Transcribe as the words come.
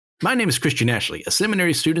My name is Christian Ashley, a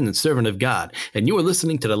seminary student and servant of God, and you are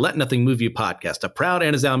listening to the Let Nothing Move You podcast, a proud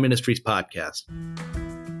Anazao Ministries podcast.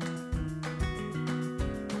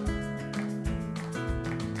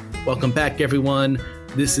 Welcome back, everyone.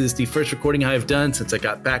 This is the first recording I have done since I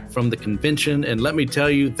got back from the convention, and let me tell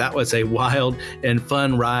you, that was a wild and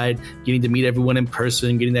fun ride, getting to meet everyone in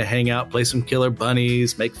person, getting to hang out, play some killer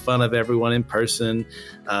bunnies, make fun of everyone in person,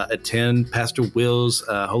 attend Pastor Will's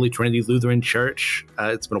Holy Trinity Lutheran Church.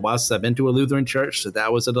 It's been a while since I've been to a Lutheran church, so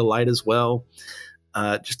that was a delight as well.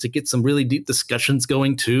 Just to get some really deep discussions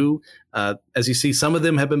going too. As you see, some of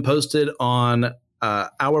them have been posted on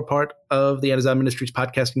our part of the Anazao Ministries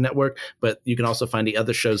podcasting network, but you can also find the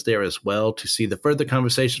other shows there as well to see the further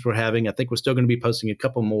conversations we're having. I think we're still going to be posting a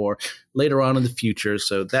couple more later on in the future.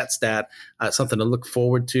 So that's that. Something to look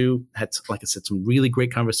forward to. Had, like I said, some really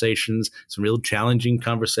great conversations, some real challenging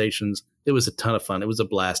conversations. It was a ton of fun. It was a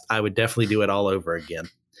blast. I would definitely do it all over again.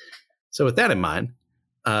 So with that in mind,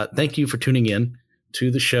 thank you for tuning in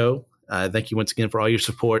to the show. Thank you once again for all your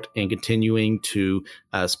support and continuing to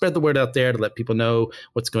spread the word out there to let people know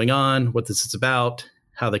what's going on, what this is about,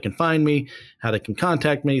 how they can find me, how they can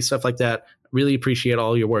contact me, stuff like that. Really appreciate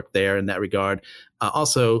all your work there in that regard.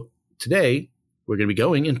 Also, today, we're going to be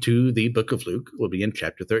going into the book of Luke. We'll be in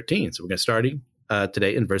chapter 13. So we're going to start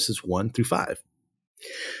today in verses 1 through 5.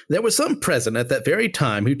 There was some present at that very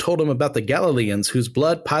time who told him about the Galileans whose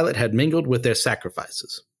blood Pilate had mingled with their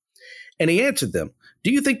sacrifices. And he answered them,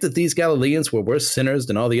 "Do you think that these Galileans were worse sinners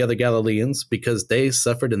than all the other Galileans because they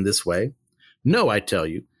suffered in this way? No, I tell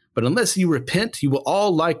you, but unless you repent, you will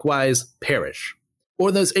all likewise perish.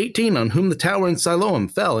 Or those 18 on whom the tower in Siloam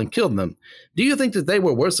fell and killed them, do you think that they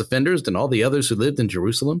were worse offenders than all the others who lived in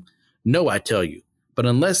Jerusalem? No, I tell you, but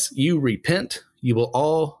unless you repent, you will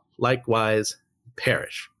all likewise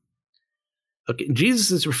perish." Okay,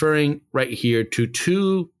 Jesus is referring right here to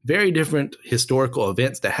two very different historical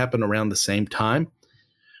events that happen around the same time.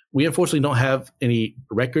 We unfortunately don't have any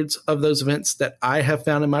records of those events that I have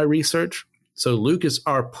found in my research. So Luke is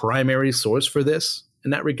our primary source for this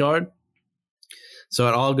in that regard. So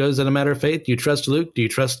it all goes in a matter of faith. Do you trust Luke? Do you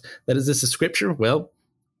trust that is this a scripture? Well,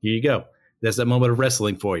 here you go. There's that moment of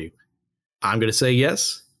wrestling for you. I'm going to say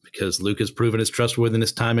yes, because Luke has proven his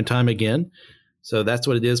trustworthiness time and time again. So that's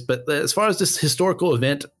what it is. But as far as this historical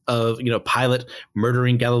event of, Pilate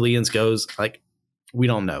murdering Galileans goes, we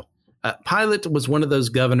don't know. Pilate was one of those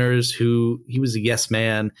governors who he was a yes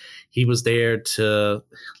man. He was there to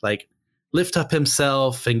lift up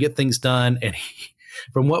himself and get things done. And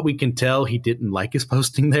from what we can tell, he didn't like his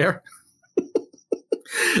posting there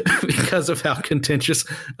because of how contentious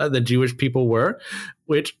the Jewish people were,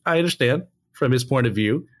 which I understand from his point of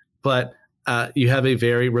view. But you have a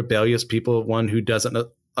very rebellious people, one who doesn't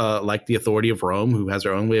like the authority of Rome, who has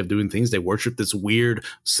their own way of doing things. They worship this weird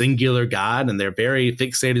singular God, and they're very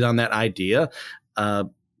fixated on that idea.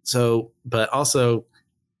 But also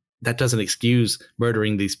that doesn't excuse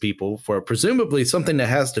murdering these people for presumably something that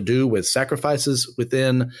has to do with sacrifices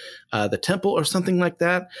within the temple or something like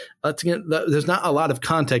that. There's not a lot of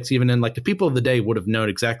context, even in the people of the day would have known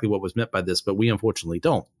exactly what was meant by this, but we unfortunately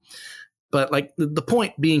don't. But the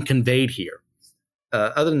point being conveyed here,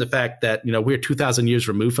 other than the fact that, we're 2,000 years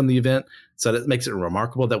removed from the event, so that makes it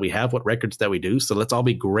remarkable that we have what records that we do. So let's all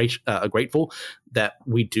be grateful that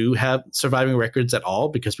we do have surviving records at all,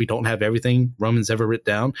 because we don't have everything Romans ever written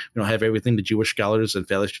down. We don't have everything the Jewish scholars and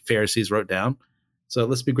Pharisees wrote down. So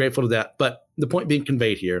let's be grateful to that. But the point being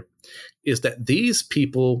conveyed here is that these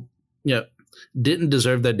people, didn't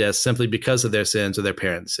deserve their death simply because of their sins or their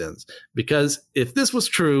parents' sins. Because if this was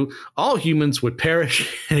true, all humans would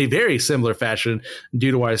perish in a very similar fashion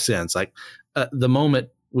due to our sins. The moment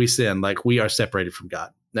we sin, we are separated from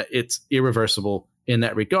God. It's irreversible in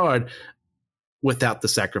that regard without the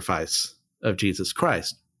sacrifice of Jesus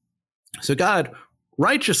Christ. So God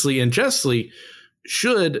righteously and justly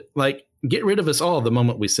should get rid of us all the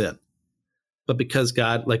moment we sin. But because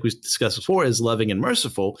God, like we discussed before, is loving and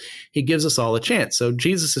merciful, he gives us all a chance. So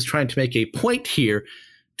Jesus is trying to make a point here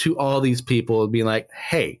to all these people and being like,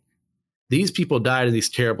 hey, these people died in these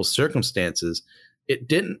terrible circumstances. It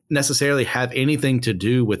didn't necessarily have anything to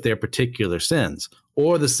do with their particular sins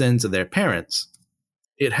or the sins of their parents.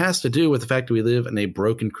 It has to do with the fact that we live in a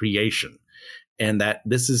broken creation, and that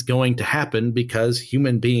this is going to happen because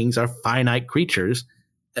human beings are finite creatures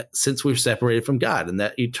since we've separated from God, and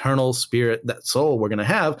that eternal spirit, that soul we're going to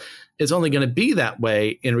have, is only going to be that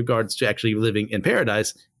way in regards to actually living in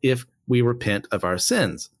paradise if we repent of our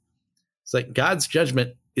sins. It's God's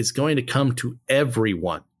judgment is going to come to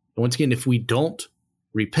everyone. And once again, if we don't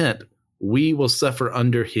repent, we will suffer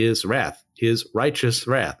under his wrath, his righteous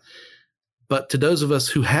wrath. But to those of us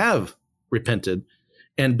who have repented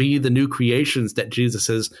and be the new creations that Jesus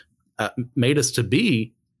has made us to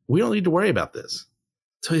be, we don't need to worry about this.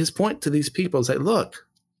 So his point to these people is like, look,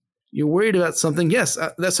 you're worried about something. Yes,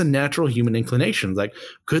 that's a natural human inclination. Like,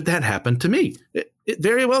 could that happen to me? It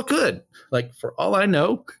very well could. Like, for all I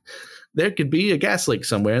know, there could be a gas leak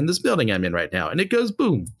somewhere in this building I'm in right now, and it goes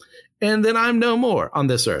boom. And then I'm no more on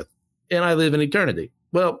this earth, and I live in eternity.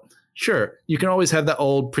 Well, sure, you can always have that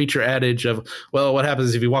old preacher adage of, well, what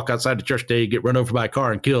happens if you walk outside the church today, you get run over by a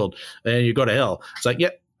car and killed, and you go to hell? It's like,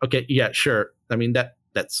 yeah, okay, yeah, sure. I mean,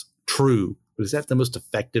 that's true. But is that the most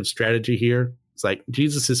effective strategy here? It's like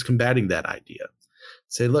Jesus is combating that idea.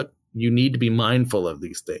 Say, look, you need to be mindful of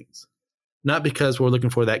these things. Not because we're looking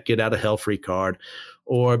for that get out of hell free card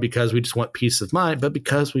or because we just want peace of mind, but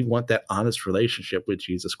because we want that honest relationship with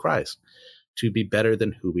Jesus Christ to be better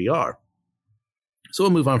than who we are. So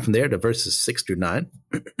we'll move on from there to verses 6-9.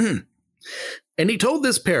 And he told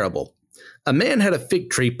this parable. A man had a fig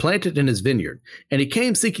tree planted in his vineyard, and he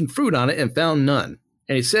came seeking fruit on it and found none.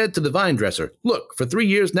 And he said to the vine dresser, look, for 3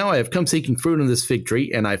 years now I have come seeking fruit on this fig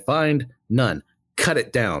tree, and I find none. Cut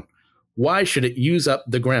it down. Why should it use up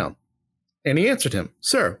the ground? And he answered him,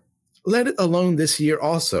 Sir, let it alone this year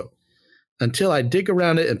also, until I dig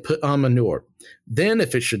around it and put on manure. Then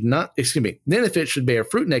if it should bear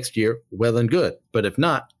fruit next year, well and good. But if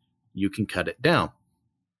not, you can cut it down.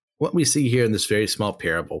 What we see here in this very small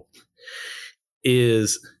parable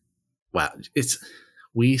is,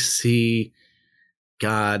 we see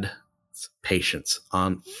God's patience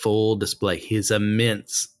on full display, his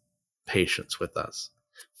immense patience with us,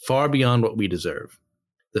 far beyond what we deserve.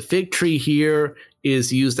 The fig tree here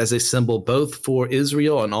is used as a symbol both for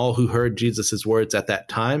Israel and all who heard Jesus' words at that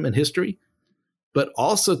time in history, but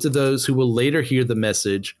also to those who will later hear the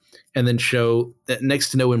message and then show that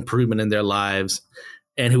next to no improvement in their lives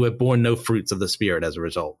and who have borne no fruits of the Spirit as a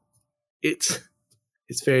result. It's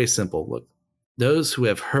very simple. Look, those who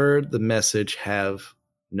have heard the message have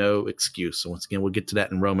no excuse. So once again, we'll get to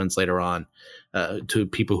that in Romans later on, to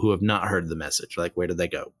people who have not heard the message. Like, where did they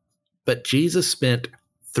go? But Jesus spent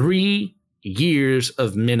 3 years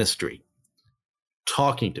of ministry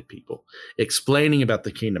talking to people, explaining about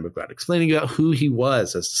the kingdom of God, explaining about who he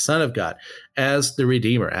was as the Son of God, as the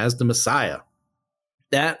Redeemer, as the Messiah.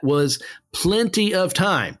 That was plenty of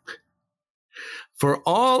time for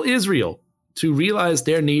all Israel to realize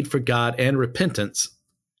their need for God and repentance,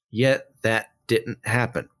 yet that didn't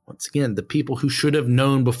happen. Once again, the people who should have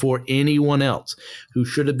known before anyone else, who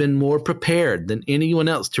should have been more prepared than anyone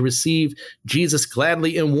else to receive Jesus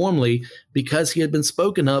gladly and warmly because he had been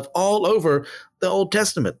spoken of all over the Old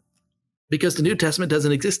Testament. Because the New Testament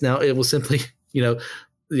doesn't exist now. It was simply, the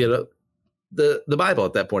Bible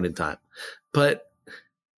at that point in time. But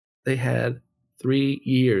they had 3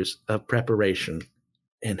 years of preparation.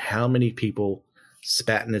 And how many people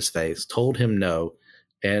spat in his face, told him no,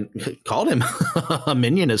 and called him a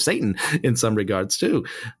minion of Satan in some regards too.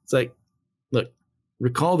 It's like, look,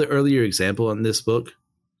 recall the earlier example in this book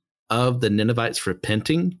of the Ninevites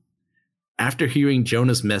repenting after hearing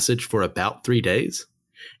Jonah's message for about 3 days,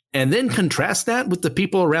 and then contrast that with the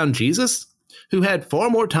people around Jesus who had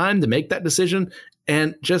far more time to make that decision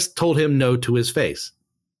and just told him no to his face.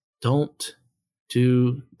 Don't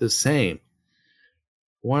do the same.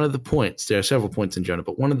 One of the points, there are several points in Jonah,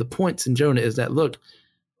 but one of the points in Jonah is that, look,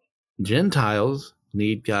 Gentiles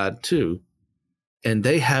need God too, and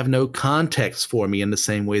they have no context for me in the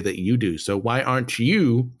same way that you do. So why aren't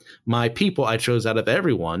you, my people I chose out of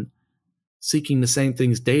everyone, seeking the same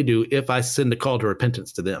things they do if I send a call to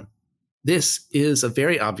repentance to them? This is a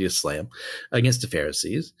very obvious slam against the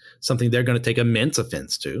Pharisees, something they're going to take immense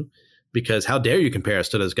offense to, because how dare you compare us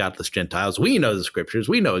to those godless Gentiles? We know the scriptures.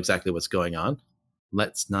 We know exactly what's going on.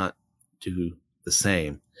 Let's not do the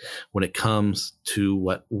same when it comes to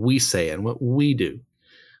what we say and what we do.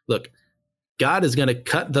 Look, God is going to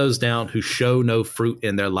cut those down who show no fruit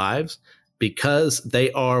in their lives because they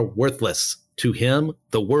are worthless to him,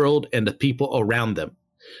 the world, and the people around them.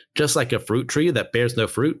 Just like a fruit tree that bears no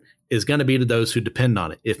fruit is going to be to those who depend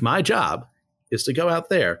on it. If my job is to go out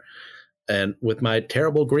there and with my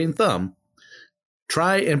terrible green thumb,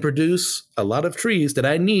 try and produce a lot of trees that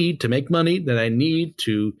I need to make money, that I need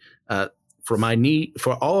to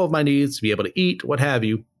for all of my needs to be able to eat, what have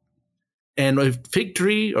you. And if fig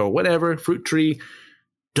tree or whatever fruit tree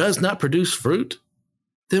does not produce fruit,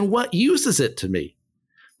 then what use is it to me?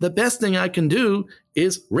 The best thing I can do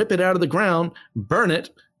is rip it out of the ground, burn it,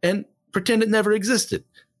 and pretend it never existed.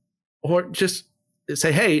 Or just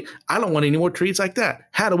say, hey, I don't want any more trees like that.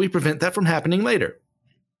 How do we prevent that from happening later?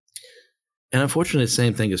 And unfortunately, the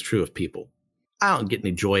same thing is true of people. I don't get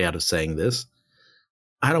any joy out of saying this.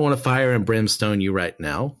 I don't want to fire and brimstone you right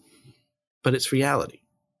now, but it's reality.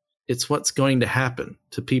 It's what's going to happen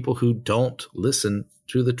to people who don't listen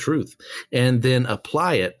to the truth and then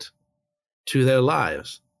apply it to their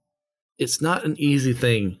lives. It's not an easy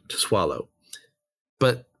thing to swallow,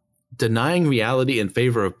 but denying reality in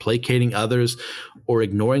favor of placating others or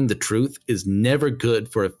ignoring the truth is never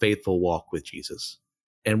good for a faithful walk with Jesus.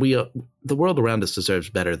 And the world around us deserves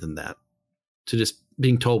better than that, to just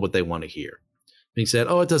being told what they want to hear. Being said,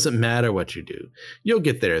 oh, it doesn't matter what you do. You'll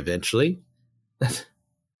get there eventually.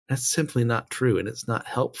 That's simply not true, and it's not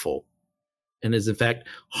helpful, and is in fact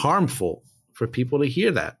harmful for people to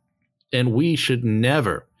hear that. And we should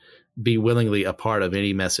never be willingly a part of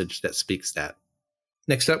any message that speaks that.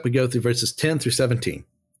 Next up, we go through verses 10 through 17.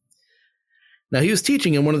 Now he was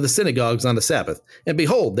teaching in one of the synagogues on the Sabbath, and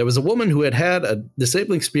behold, there was a woman who had had a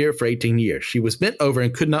disabling spirit for 18 years. She was bent over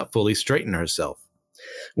and could not fully straighten herself.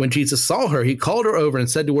 When Jesus saw her, he called her over and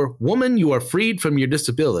said to her, "Woman, you are freed from your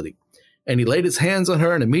disability." And he laid his hands on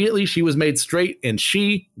her, and immediately she was made straight, and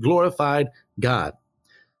she glorified God.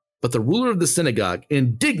 But the ruler of the synagogue,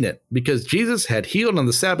 indignant because Jesus had healed on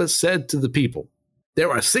the Sabbath, said to the people,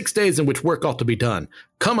 "There are 6 days in which work ought to be done.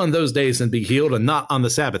 Come on those days and be healed, and not on the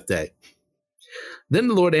Sabbath day." Then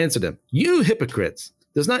the Lord answered him, "You hypocrites!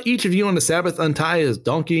 Does not each of you on the Sabbath untie his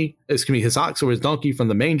ox or his donkey from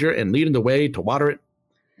the manger and lead it away to water it?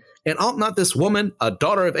 And ought not this woman, a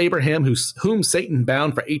daughter of Abraham, whom Satan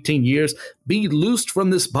bound for 18 years, be loosed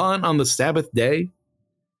from this bond on the Sabbath day?"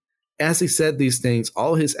 As he said these things,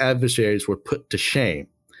 all his adversaries were put to shame,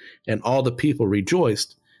 and all the people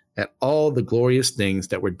rejoiced at all the glorious things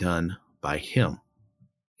that were done by him.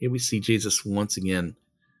 Here we see Jesus once again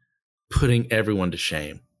putting everyone to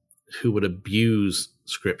shame who would abuse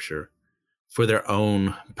Scripture for their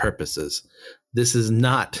own purposes. This is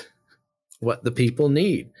not what the people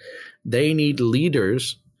need. They need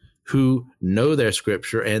leaders who know their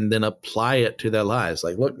Scripture and then apply it to their lives.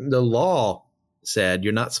 Like, look, the law said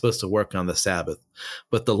you're not supposed to work on the Sabbath,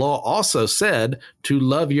 but the law also said to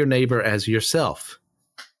love your neighbor as yourself.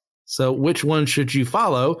 So which one should you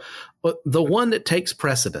follow? Well, the one that takes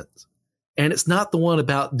precedence. And it's not the one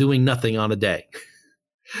about doing nothing on a day.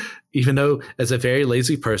 Even though as a very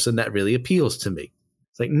lazy person, that really appeals to me.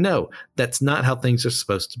 It's like, no, that's not how things are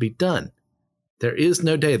supposed to be done. There is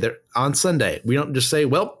no day there on Sunday. We don't just say,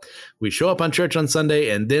 well, we show up on church on Sunday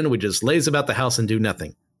and then we just laze about the house and do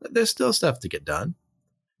nothing. There's still stuff to get done.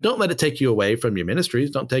 Don't let it take you away from your ministries.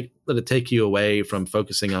 Don't let it take you away from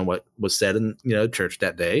focusing on what was said in church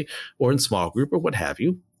that day or in small group or what have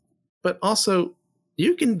you. But also,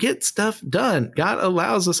 you can get stuff done. God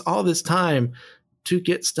allows us all this time to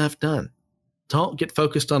get stuff done. Don't get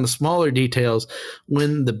focused on the smaller details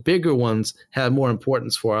when the bigger ones have more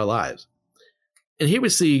importance for our lives. And here we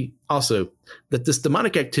see also that this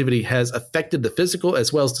demonic activity has affected the physical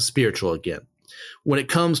as well as the spiritual again when it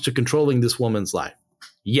comes to controlling this woman's life.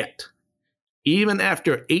 Yet, even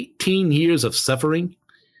after 18 years of suffering,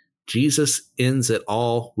 Jesus ends it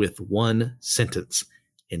all with one sentence,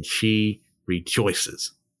 and she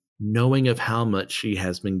rejoices, knowing of how much she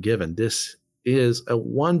has been given. This is a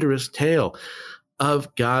wondrous tale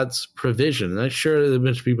of God's provision. And I'm sure a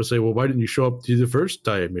bunch of people say, well, why didn't you show up to the first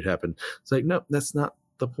time it happened? It's like, no, that's not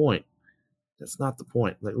the point. That's not the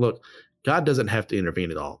point. Like, look, God doesn't have to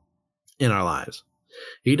intervene at all in our lives.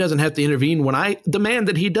 He doesn't have to intervene when I demand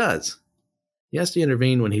that he does. He has to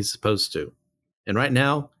intervene when he's supposed to. And right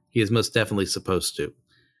now, he is most definitely supposed to.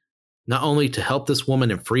 Not only to help this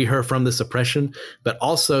woman and free her from this oppression, but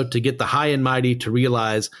also to get the high and mighty to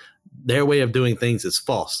realize their way of doing things is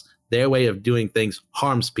false. Their way of doing things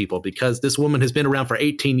harms people because this woman has been around for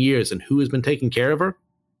 18 years and who has been taking care of her?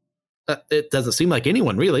 It doesn't seem like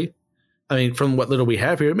anyone, really. I mean, from what little we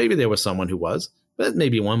have here, maybe there was someone who was, but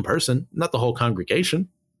maybe one person, not the whole congregation.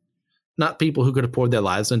 Not people who could have poured their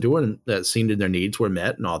lives into her and that seemed that their needs were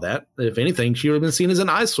met and all that. If anything, she would have been seen as an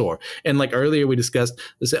eyesore. And like earlier we discussed,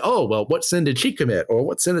 they say, oh, well, what sin did she commit? Or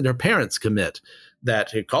what sin did her parents commit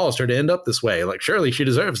that it caused her to end up this way? Like, surely she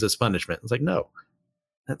deserves this punishment. It's like, no.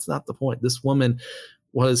 That's not the point. This woman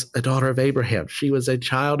was a daughter of Abraham. She was a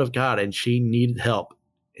child of God and she needed help.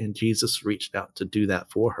 And Jesus reached out to do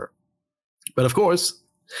that for her. But of course,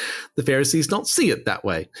 the Pharisees don't see it that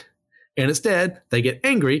way. And instead, they get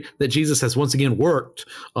angry that Jesus has once again worked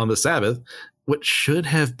on the Sabbath. What should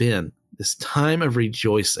have been this time of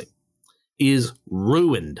rejoicing is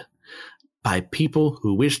ruined by people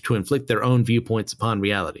who wish to inflict their own viewpoints upon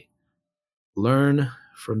reality. Learn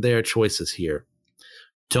from their choices here.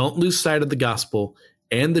 Don't lose sight of the gospel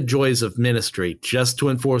and the joys of ministry just to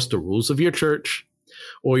enforce the rules of your church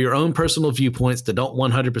or your own personal viewpoints that don't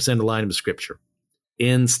 100% align with Scripture.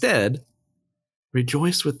 Instead,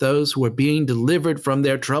 rejoice with those who are being delivered from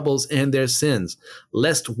their troubles and their sins,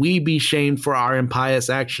 lest we be shamed for our impious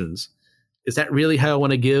actions. Is that really how I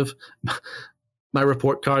want to give my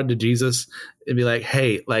report card to Jesus and be like,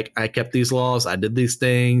 hey, like I kept these laws, I did these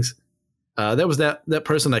things. There was that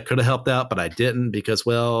person I could have helped out, but I didn't because,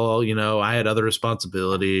 well, you know, I had other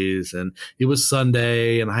responsibilities and it was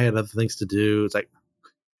Sunday and I had other things to do. It's like,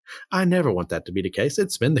 I never want that to be the case.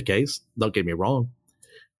 It's been the case. Don't get me wrong.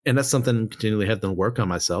 And that's something I'm continually having to work on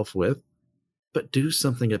myself with. But do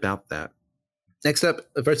something about that. Next up,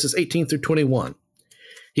 verses 18 through 21.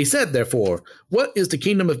 He said, therefore, what is the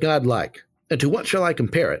kingdom of God like? And to what shall I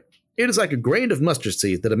compare it? It is like a grain of mustard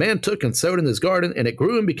seed that a man took and sowed in his garden, and it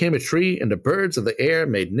grew and became a tree, and the birds of the air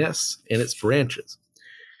made nests in its branches.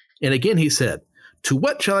 And again he said, to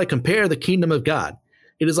what shall I compare the kingdom of God?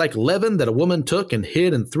 It is like leaven that a woman took and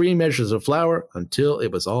hid in 3 measures of flour until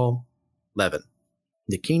it was all leaven.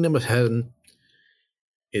 The kingdom of heaven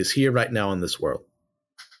is here right now in this world.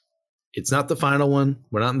 It's not the final one.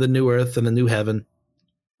 We're not in the new earth and the new heaven,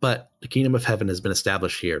 but the kingdom of heaven has been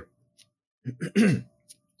established here.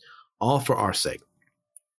 All for our sake.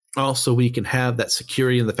 All so we can have that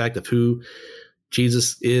security in the fact of who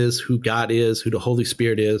Jesus is, who God is, who the Holy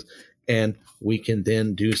Spirit is, and we can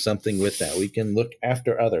then do something with that. We can look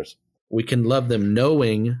after others. We can love them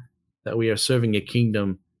knowing that we are serving a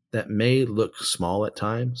kingdom that may look small at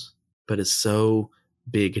times, but is so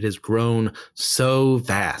big. It has grown so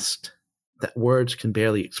vast that words can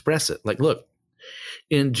barely express it. Like, look,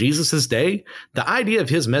 in Jesus's day, the idea of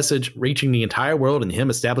his message reaching the entire world and him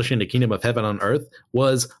establishing the kingdom of heaven on earth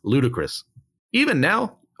was ludicrous. Even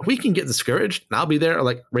now, we can get discouraged, and I'll be there,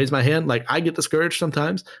 like, raise my hand. Like, I get discouraged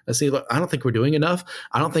sometimes. I say, look, I don't think we're doing enough.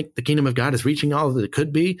 I don't think the kingdom of God is reaching all that it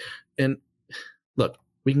could be. And look,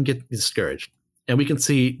 we can get discouraged. And we can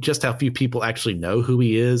see just how few people actually know who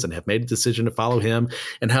he is and have made a decision to follow him,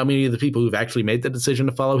 and how many of the people who've actually made the decision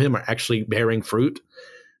to follow him are actually bearing fruit.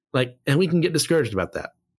 Like, and we can get discouraged about that.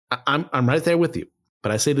 I'm right there with you.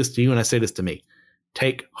 But I say this to you and I say this to me.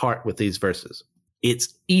 Take heart with these verses.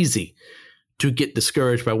 It's easy to get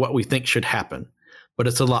discouraged by what we think should happen, but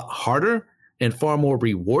it's a lot harder and far more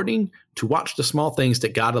rewarding to watch the small things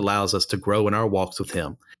that God allows us to grow in our walks with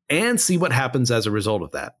him and see what happens as a result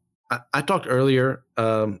of that. I talked earlier,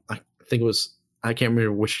 I think it was, I can't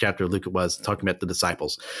remember which chapter Luke it was, talking about the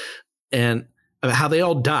disciples and about how they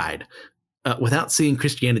all died without seeing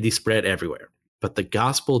Christianity spread everywhere. But the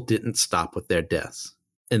gospel didn't stop with their deaths.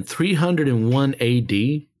 In 301 AD,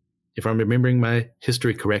 if I'm remembering my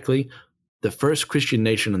history correctly, the first Christian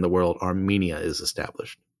nation in the world, Armenia, is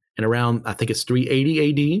established. And around, I think it's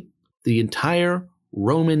 380 AD, the entire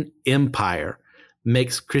Roman Empire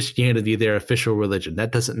makes Christianity their official religion.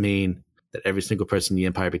 That doesn't mean that every single person in the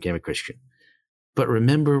empire became a Christian. But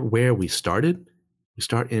remember where we started? We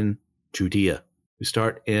start in Judea. We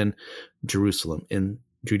start in Jerusalem, in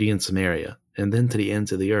Judea and Samaria, and then to the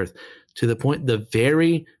ends of the earth, to the point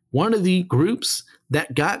one of the groups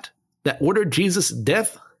that ordered Jesus'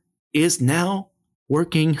 death is now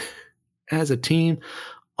working as a team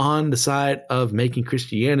on the side of making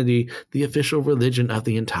Christianity the official religion of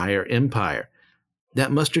the entire empire.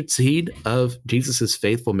 That mustard seed of Jesus'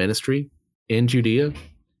 faithful ministry in Judea,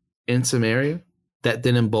 in Samaria, that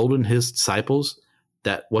then emboldened his disciples.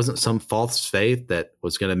 That wasn't some false faith that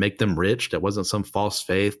was going to make them rich. That wasn't some false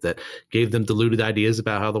faith that gave them deluded ideas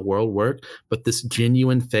about how the world worked, but this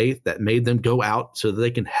genuine faith that made them go out so that they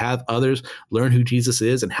can have others learn who Jesus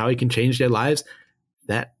is and how he can change their lives.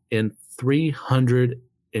 That in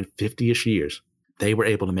 350-ish years, they were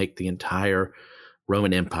able to make the entire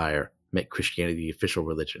Roman Empire, make Christianity the official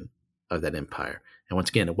religion of that empire. And once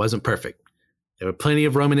again, it wasn't perfect. There were plenty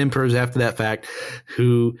of Roman emperors after that fact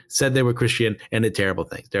who said they were Christian and did terrible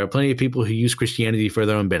things. There are plenty of people who use Christianity for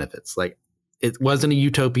their own benefits. Like, it wasn't a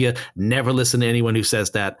utopia. Never listen to anyone who says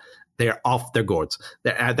that. They're off their gourds.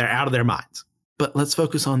 They're out of their minds. But let's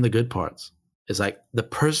focus on the good parts. It's like the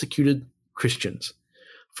persecuted Christians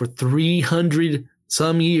for 300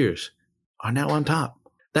 some years are now on top.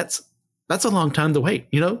 That's a long time to wait.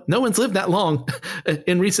 You know, no one's lived that long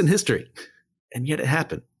in recent history. And yet it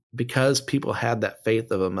happened. Because people had that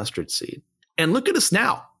faith of a mustard seed. And look at us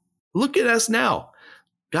now. Look at us now.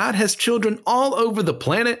 God has children all over the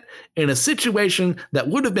planet in a situation that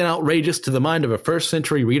would have been outrageous to the mind of a first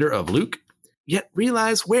century reader of Luke. Yet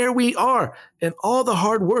realize where we are and all the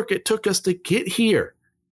hard work it took us to get here.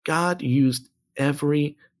 God used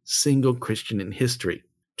every single Christian in history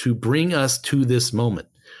to bring us to this moment,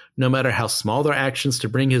 no matter how small their actions, to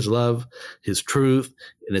bring his love, his truth,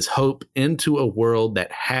 and his hope into a world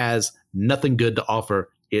that has nothing good to offer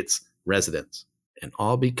its residents. And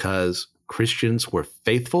all because Christians were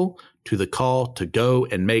faithful to the call to go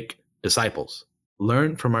and make disciples.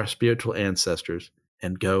 Learn from our spiritual ancestors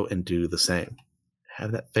and go and do the same.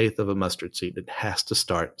 Have that faith of a mustard seed. It has to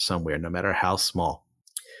start somewhere, no matter how small.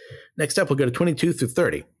 Next up, we'll go to 22 through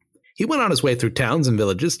 30. He went on his way through towns and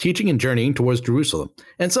villages, teaching and journeying towards Jerusalem.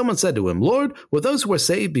 And someone said to him, "Lord, will those who are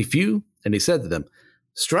saved be few?" And he said to them,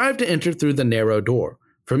 "Strive to enter through the narrow door.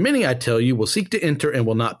 For many, I tell you, will seek to enter and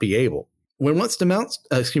will not be able. When once the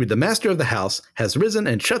master of the house has risen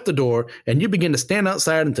and shut the door, and you begin to stand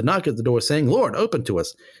outside and to knock at the door, saying, 'Lord, open to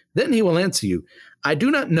us,' then he will answer you, 'I do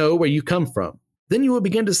not know where you come from.' Then you will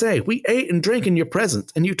begin to say, 'We ate and drank in your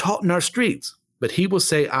presence, and you taught in our streets.' But he will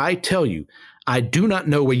say, 'I tell you, I do not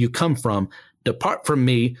know where you come from. Depart from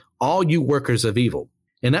me, all you workers of evil.'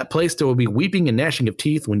 In that place there will be weeping and gnashing of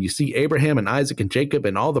teeth when you see Abraham and Isaac and Jacob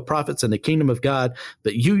and all the prophets in the kingdom of God,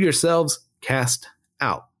 but you yourselves cast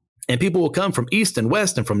out. And people will come from east and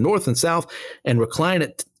west and from north and south and recline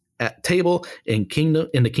at table in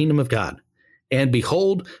the kingdom of God. And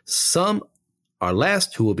behold, some are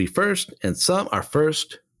last who will be first, and some are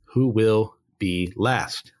first who will be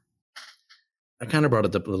last." I kind of brought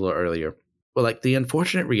it up a little earlier, but the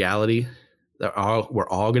unfortunate reality that we're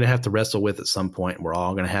all going to have to wrestle with at some point, we're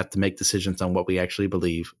all going to have to make decisions on what we actually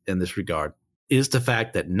believe in this regard, is the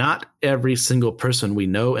fact that not every single person we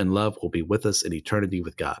know and love will be with us in eternity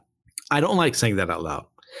with God. I don't like saying that out loud.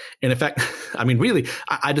 And in fact, really,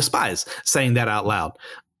 I despise saying that out loud,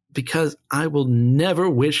 because I will never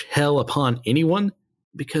wish hell upon anyone,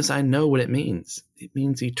 because I know what it means. It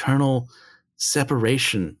means eternal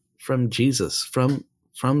separation from Jesus, from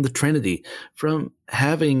the Trinity, from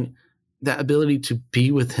having that ability to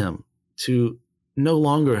be with him, to no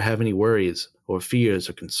longer have any worries or fears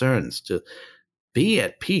or concerns, to be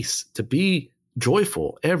at peace, to be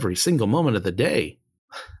joyful every single moment of the day.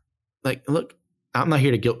 Look, I'm not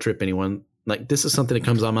here to guilt trip anyone. This is something that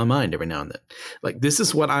comes on my mind every now and then. This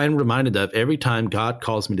is what I'm reminded of every time God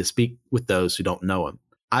calls me to speak with those who don't know him.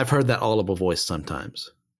 I've heard that audible voice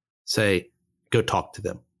sometimes say, "Go talk to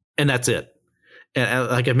them." And that's it. And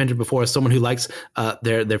like I mentioned before, as someone who likes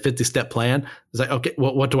their 50-step plan, it's like, okay,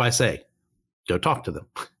 well, what do I say? Go talk to them.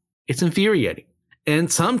 It's infuriating.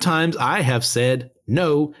 And sometimes I have said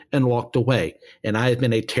no and walked away, and I have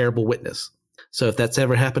been a terrible witness. So if that's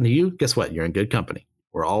ever happened to you, guess what? You're in good company.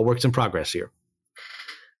 We're all works in progress here.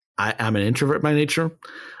 I'm an introvert by nature.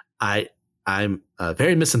 I'm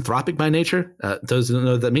very misanthropic by nature. Those who don't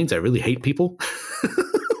know what that means, I really hate people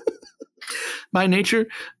by nature.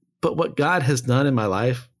 But what God has done in my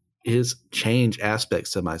life is change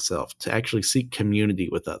aspects of myself, to actually seek community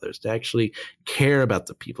with others, to actually care about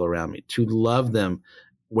the people around me, to love them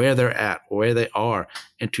where they're at, where they are,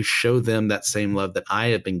 and to show them that same love that I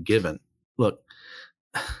have been given. Look,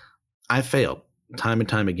 I failed time and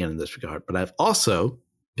time again in this regard, but I've also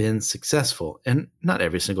been successful. And not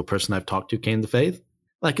every single person I've talked to came to faith.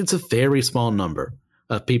 It's a very small number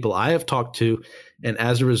of people I have talked to, and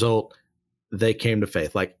as a result, they came to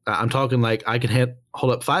faith. I'm talking I could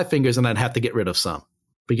hold up 5 fingers and I'd have to get rid of some.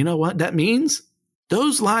 But you know what that means?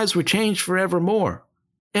 Those lives were changed forevermore.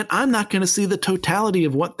 And I'm not going to see the totality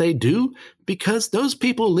of what they do, because those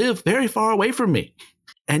people live very far away from me.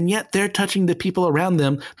 And yet they're touching the people around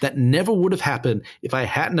them that never would have happened if I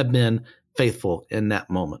hadn't have been faithful in that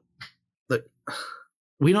moment. Look,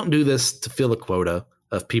 we don't do this to fill a quota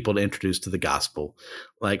of people to introduce to the gospel.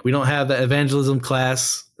 We don't have the evangelism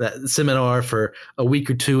class, that seminar for a week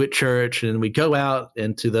or two at church, and we go out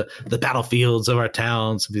into the battlefields of our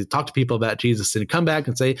towns. We talk to people about Jesus and come back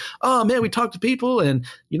and say, "Oh man, we talked to people, and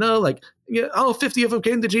 50 of them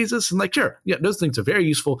came to Jesus." And sure, yeah, those things are very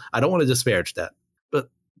useful. I don't want to disparage that, but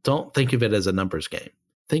don't think of it as a numbers game.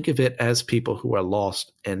 Think of it as people who are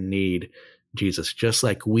lost and need Jesus, just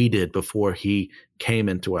like we did before he came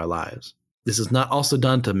into our lives. This is not also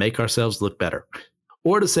done to make ourselves look better,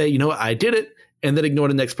 or to say, I did it, and then ignore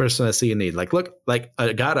the next person I see in need. God,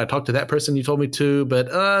 I talked to that person you told me to, but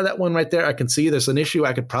that one right there, I can see there's an issue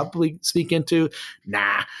I could probably speak into.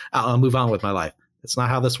 Nah, I'll move on with my life. That's not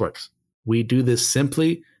how this works. We do this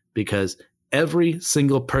simply because every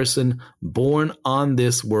single person born on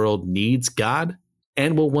this world needs God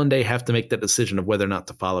and will one day have to make that decision of whether or not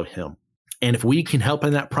to follow him. And if we can help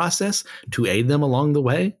in that process to aid them along the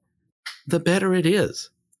way, the better it is.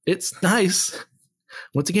 It's nice.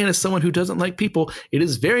 Once again, as someone who doesn't like people, it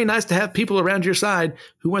is very nice to have people around your side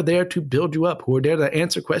who are there to build you up, who are there to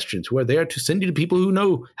answer questions, who are there to send you to people who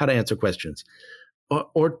know how to answer questions.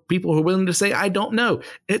 or people who are willing to say, I don't know.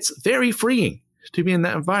 It's very freeing to be in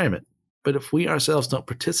that environment. But if we ourselves don't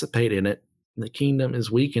participate in it, the kingdom is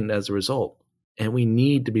weakened as a result. And we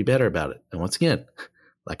need to be better about it. And once again,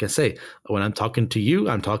 like I say, when I'm talking to you,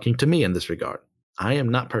 I'm talking to me in this regard. I am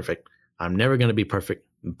not perfect. I'm never going to be perfect,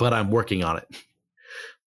 but I'm working on it.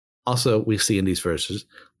 Also, we see in these verses,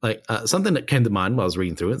 like something that came to mind while I was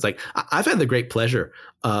reading through it. It's like, I've had the great pleasure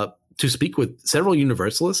to speak with several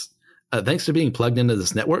universalists, thanks to being plugged into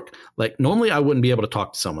this network. Like normally I wouldn't be able to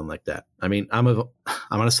talk to someone like that. I mean, I'm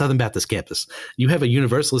on a Southern Baptist campus. You have a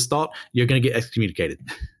universalist thought, you're going to get excommunicated.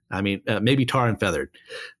 I mean, maybe tar and feathered.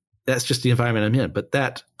 That's just the environment I'm in. But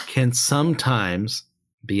that can sometimes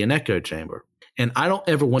be an echo chamber. And I don't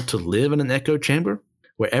ever want to live in an echo chamber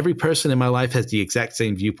where every person in my life has the exact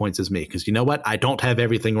same viewpoints as me. Because you know what? I don't have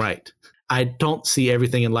everything right. I don't see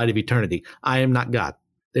everything in light of eternity. I am not God.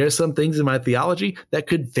 There are some things in my theology that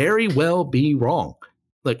could very well be wrong.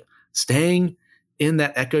 Like staying in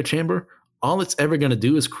that echo chamber, all it's ever going to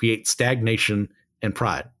do is create stagnation and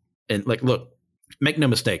pride. And like, look, make no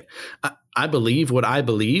mistake. I believe what I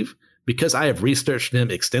believe because I have researched them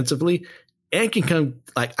extensively and I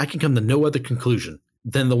can come to no other conclusion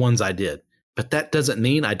than the ones I did. But that doesn't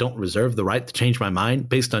mean I don't reserve the right to change my mind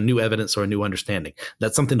based on new evidence or a new understanding.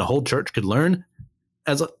 That's something the whole church could learn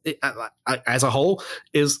as a whole,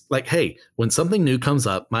 is like, hey, when something new comes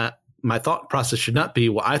up, my thought process should not be,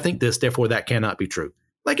 well, I think this, therefore that cannot be true.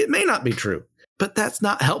 Like it may not be true, but that's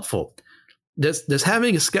not helpful. There's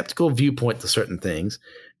having a skeptical viewpoint to certain things,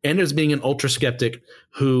 and there's being an ultra skeptic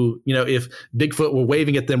who, you know, if Bigfoot were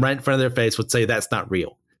waving at them right in front of their face, would say that's not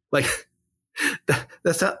real. Like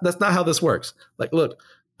that's not how this works. Like, look,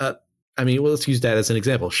 I mean, well, let's use that as an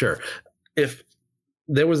example. Sure, if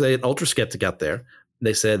there was an ultra skeptic out there,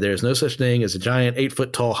 they said there's no such thing as a giant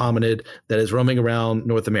 8-foot tall hominid that is roaming around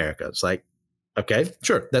North America. It's like, okay,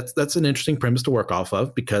 sure, that's an interesting premise to work off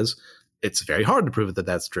of because it's very hard to prove that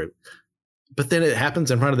that's true. But then it happens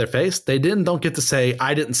in front of their face. They don't get to say,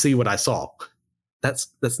 I didn't see what I saw. That's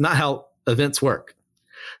not how events work.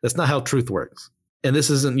 That's not how truth works. And this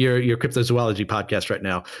isn't your cryptozoology podcast right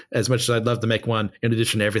now, as much as I'd love to make one in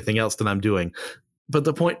addition to everything else that I'm doing. But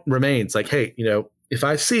the point remains like, hey, you know, if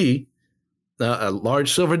I see a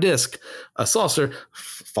large silver disc, a saucer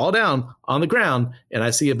fall down on the ground, and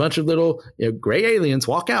I see a bunch of little gray aliens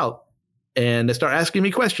walk out and they start asking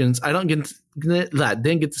me questions, I don't get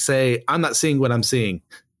to say, I'm not seeing what I'm seeing.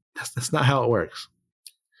 That's not how it works.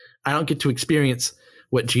 I don't get to experience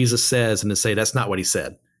what Jesus says and to say, that's not what he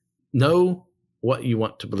said. Know what you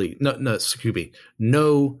want to believe. No, Scooby.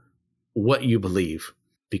 Know what you believe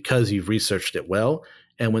because you've researched it well.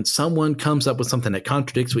 And when someone comes up with something that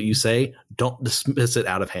contradicts what you say, don't dismiss it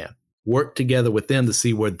out of hand. Work together with them to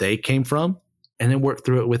see where they came from and then work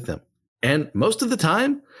through it with them. And most of the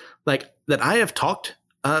time, like that I have talked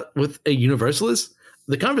with a universalist,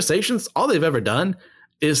 the conversations, all they've ever done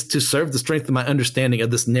is to serve the strength of my understanding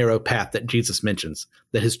of this narrow path that Jesus mentions,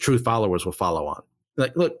 that his true followers will follow on.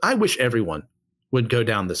 Like, look, I wish everyone would go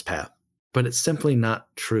down this path, but it's simply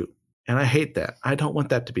not true. And I hate that. I don't want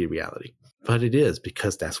that to be reality. But it is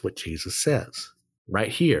because that's what Jesus says right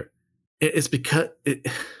here. It's because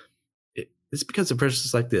of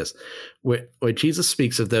verses like this, where Jesus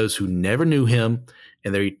speaks of those who never knew him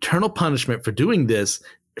and their eternal punishment for doing this,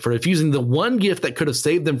 for refusing the one gift that could have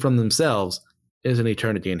saved them from themselves, is an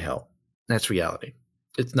eternity in hell. That's reality.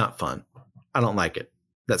 It's not fun. I don't like it.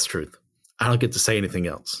 That's truth. I don't get to say anything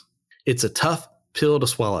else. It's a tough pill to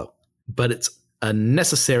swallow, but it's a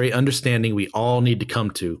necessary understanding we all need to come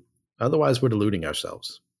to. Otherwise, we're deluding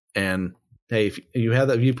ourselves. And hey, if you have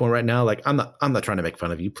that viewpoint right now, like I'm not trying to make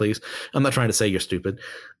fun of you, please. I'm not trying to say you're stupid.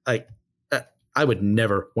 Like I would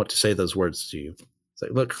never want to say those words to you. It's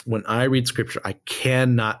like, look, when I read scripture, I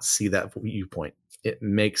cannot see that viewpoint. It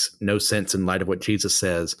makes no sense in light of what Jesus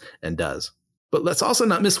says and does. But let's also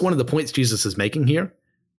not miss one of the points Jesus is making here.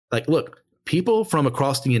 Like, look, people from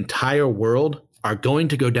across the entire world are going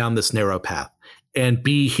to go down this narrow path and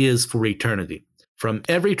be his for eternity. From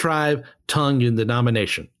every tribe, tongue, and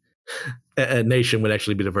denomination. A nation would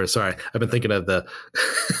actually be the verse. Sorry, I've been thinking of the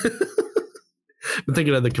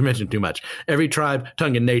convention too much. Every tribe,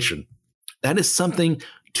 tongue, and nation. That is something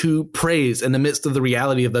to praise in the midst of the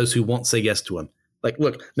reality of those who won't say yes to him. Like,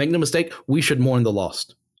 look, make no mistake, we should mourn the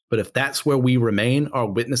lost. But if that's where we remain, our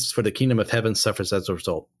witness for the kingdom of heaven suffers as a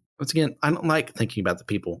result. Once again, I don't like thinking about the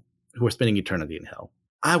people who are spending eternity in hell.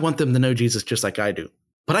 I want them to know Jesus just like I do.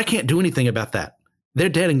 But I can't do anything about that. They're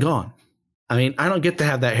dead and gone. I mean, I don't get to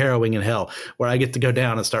have that harrowing in hell where I get to go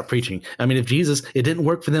down and start preaching. I mean, if Jesus, it didn't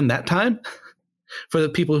work for them that time, For the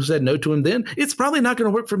people who said no to him then, it's probably not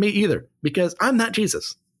going to work for me either, because I'm not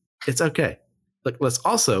Jesus. It's okay. But let's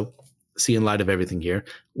also see, in light of everything here,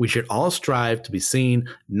 we should all strive to be seen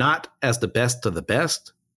not as the best of the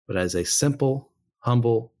best, but as a simple,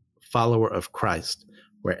 humble follower of Christ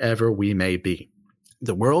wherever we may be.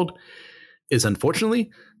 The world is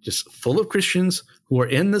unfortunately just full of Christians who are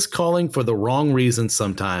in this calling for the wrong reasons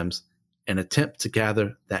sometimes and attempt to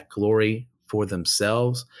gather that glory for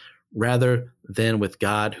themselves rather than with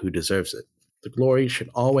God who deserves it. The glory should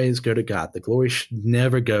always go to God. The glory should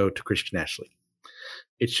never go to Christian Ashley.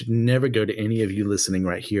 It should never go to any of you listening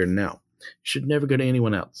right here and now. It should never go to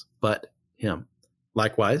anyone else but him.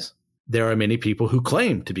 Likewise, there are many people who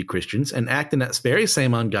claim to be Christians and act in that very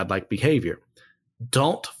same ungodlike behavior.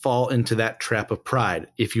 Don't fall into that trap of pride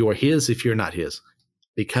if you are his, if you're not his,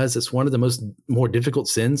 because it's one of the more difficult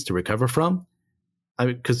sins to recover from. I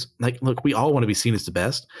mean, because look, we all want to be seen as the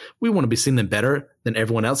best. We want to be seen better than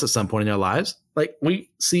everyone else at some point in our lives. We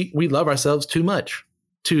love ourselves too much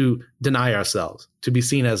to deny ourselves, to be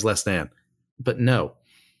seen as less than. But know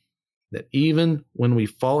that even when we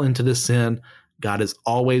fall into this sin, God is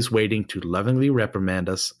always waiting to lovingly reprimand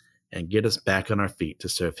us and get us back on our feet to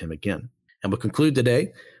serve him again. And we'll conclude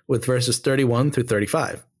today with verses 31 through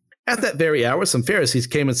 35. At that very hour, some Pharisees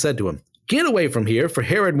came and said to him, "Get away from here, for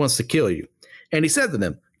Herod wants to kill you." And he said to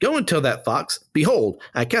them, "Go and tell that fox, behold,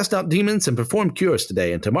 I cast out demons and perform cures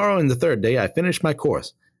today, and tomorrow and the third day I finish my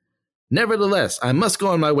course. Nevertheless, I must go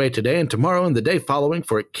on my way today and tomorrow and the day following,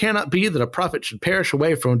 for it cannot be that a prophet should perish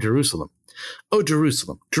away from Jerusalem. O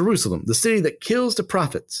Jerusalem, Jerusalem, the city that kills the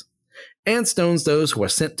prophets and stones those who are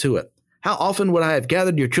sent to it. How often would I have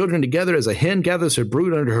gathered your children together as a hen gathers her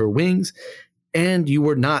brood under her wings, and you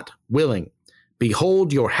were not willing.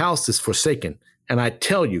 Behold, your house is forsaken, and I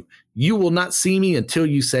tell you, you will not see me until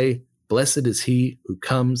you say, Blessed is he who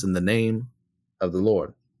comes in the name of the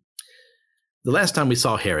Lord." The last time we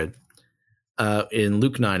saw Herod, in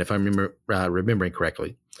Luke 9, if I'm remembering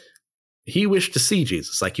correctly, he wished to see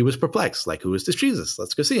Jesus. He was perplexed. Who is this Jesus?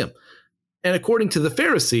 Let's go see him. And according to the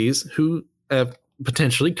Pharisees, who have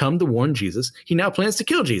potentially come to warn Jesus, he now plans to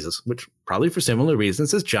kill Jesus, which probably for similar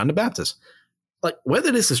reasons as John the Baptist.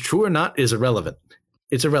 Whether this is true or not is irrelevant.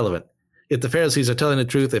 It's irrelevant if the Pharisees are telling the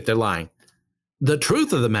truth, if they're lying. The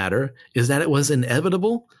truth of the matter is that it was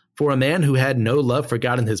inevitable for a man who had no love for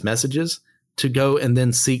God and his messages to go and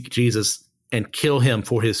then seek Jesus and kill him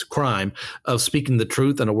for his crime of speaking the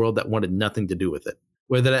truth in a world that wanted nothing to do with it.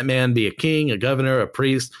 Whether that man be a king, a governor, a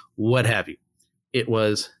priest, what have you. It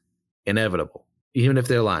was inevitable, even if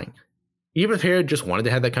they're lying. Even if Herod just wanted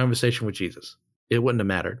to have that conversation with Jesus, it wouldn't have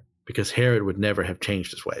mattered, because Herod would never have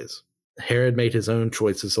changed his ways. Herod made his own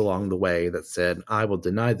choices along the way that said, I will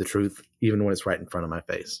deny the truth even when it's right in front of my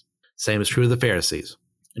face. Same is true of the Pharisees.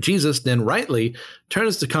 Jesus then rightly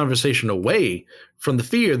turns the conversation away from the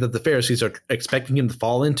fear that the Pharisees are expecting him to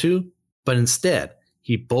fall into, but instead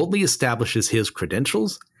he boldly establishes his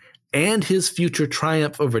credentials and his future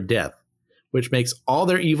triumph over death, which makes all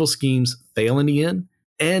their evil schemes fail in the end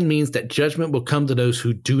and means that judgment will come to those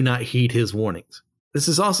who do not heed his warnings. This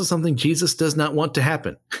is also something Jesus does not want to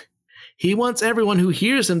happen. He wants everyone who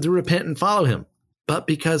hears him to repent and follow him. But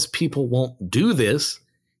because people won't do this,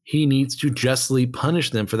 he needs to justly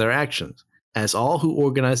punish them for their actions, as all who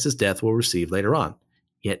organized his death will receive later on.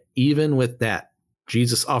 Yet even with that,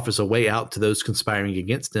 Jesus offers a way out to those conspiring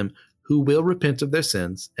against him who will repent of their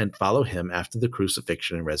sins and follow him after the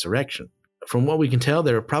crucifixion and resurrection. From what we can tell,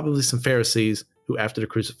 there are probably some Pharisees who, after the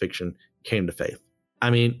crucifixion, came to faith. I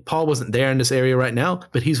mean, Paul wasn't there in this area right now,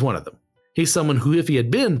 but he's one of them. He's someone who, if he had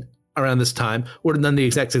been around this time, would have done the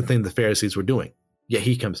exact same thing the Pharisees were doing. Yet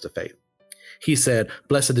he comes to faith. He said,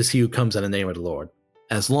 Blessed is he who comes in the name of the Lord.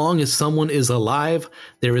 As long as someone is alive,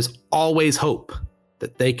 there is always hope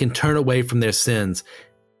that they can turn away from their sins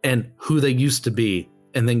and who they used to be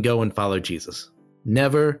and then go and follow Jesus.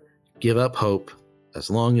 Never give up hope as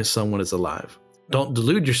long as someone is alive. Don't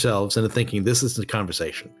delude yourselves into thinking this is the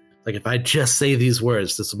conversation. If I just say these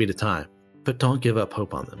words, this will be the time. But don't give up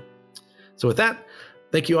hope on them. So with that,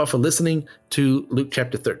 thank you all for listening to Luke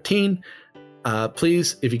chapter 13.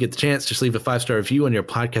 Please, if you get the chance, just leave a 5-star review on your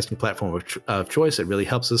podcasting platform of choice. It really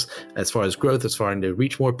helps us as far as growth, as far as to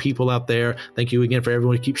reach more people out there. Thank you again for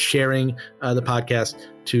everyone who keeps sharing the podcast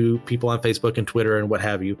to people on Facebook and Twitter and what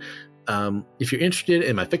have you. If you're interested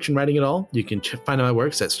in my fiction writing at all, you can find my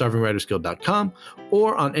works at starvingwritersguild.com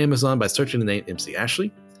or on Amazon by searching the name MC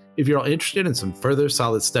Ashley. If you're all interested in some further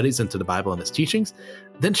solid studies into the Bible and its teachings,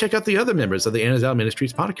 then check out the other members of the Anazal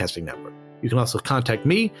Ministries podcasting network. You can also contact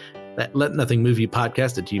me at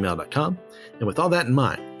letnothingmoveyoupodcast@gmail.com. And with all that in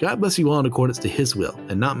mind, God bless you all in accordance to his will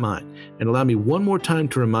and not mine. And allow me one more time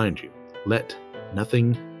to remind you, let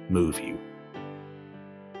nothing move you.